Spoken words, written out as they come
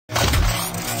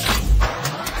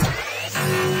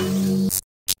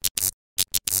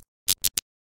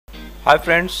Hi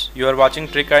friends, you are watching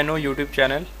Trick I Know YouTube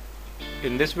channel.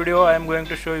 In this video I am going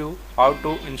to show you how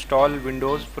to install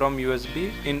Windows from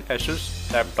USB in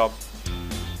Asus laptop.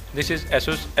 This is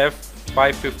Asus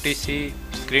F550C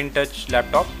screen touch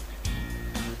laptop.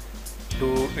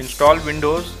 To install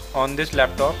Windows on this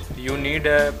laptop you need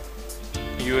a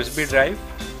USB drive.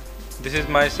 This is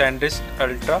my SanDisk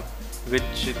Ultra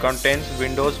which contains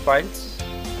Windows files.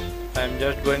 I am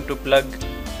just going to plug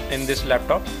in this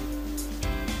laptop.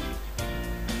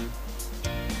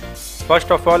 First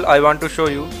of all, I want to show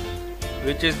you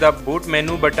which is the boot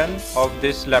menu button of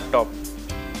this laptop,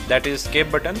 that is escape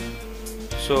button.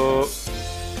 So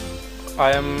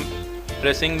I am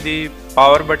pressing the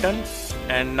power button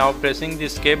and now pressing the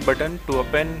escape button to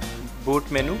open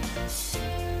boot menu.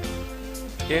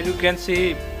 Here you can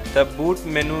see the boot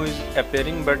menu is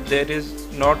appearing, but there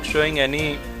is not showing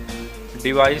any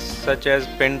device such as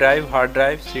pen drive, hard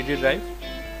drive, CD drive.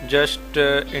 Just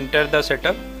enter the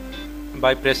setup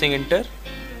by pressing enter.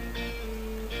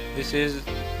 This is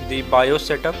the BIOS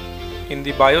setup. In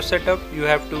the BIOS setup you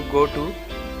have to go to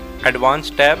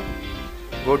advanced tab,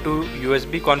 go to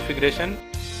USB configuration,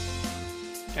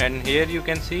 and here you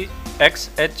can see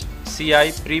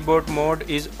XHCI pre-boot mode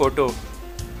is auto.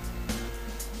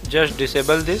 Just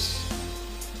disable this.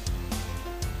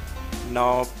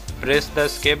 Now press the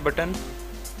escape button.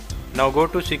 Now go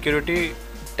to security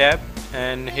tab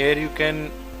and here you can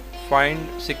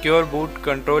find secure boot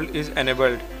control is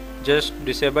enabled. Just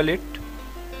disable it.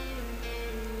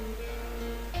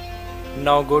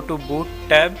 Now go to boot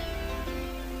tab.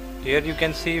 Here you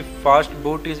can see fast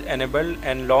boot is enabled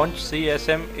and launch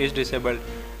CSM is disabled.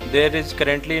 There is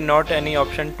currently not any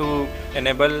option to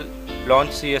enable launch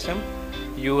CSM.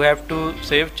 You have to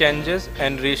save changes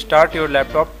and restart your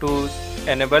laptop to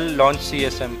enable launch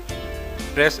CSM.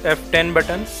 Press F10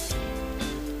 button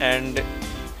and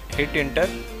hit enter,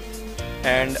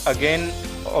 and again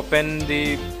open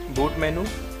the boot menu,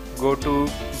 go to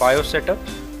BIOS setup.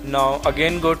 Now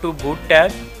again go to boot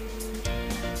tab.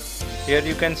 Here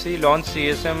you can see launch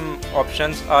CSM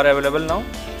options are available now,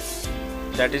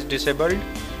 that is disabled.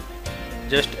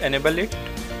 Just enable it.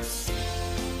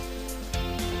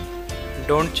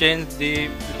 Don't change the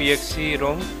PXE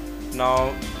ROM.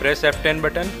 Now press F10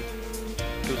 button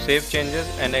to save changes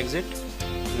and exit.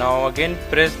 Now again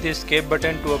press the escape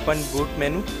button to open boot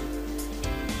menu.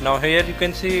 Now here you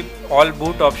can see all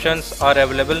boot options are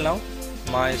available now.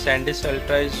 My SanDisk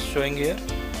Ultra is showing here.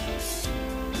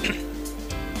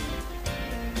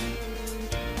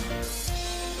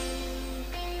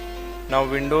 Now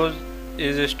Windows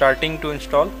is starting to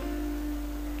install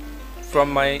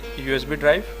from my USB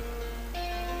drive.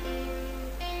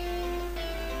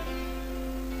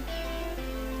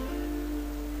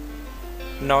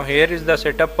 Now here is the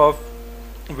setup of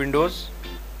Windows.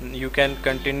 You can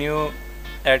continue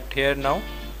at here now.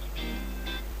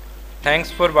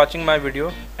 Thanks for watching my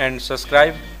video and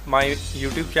subscribe my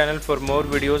YouTube channel for more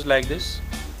videos like this.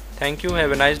 Thank you.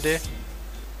 Have a nice day.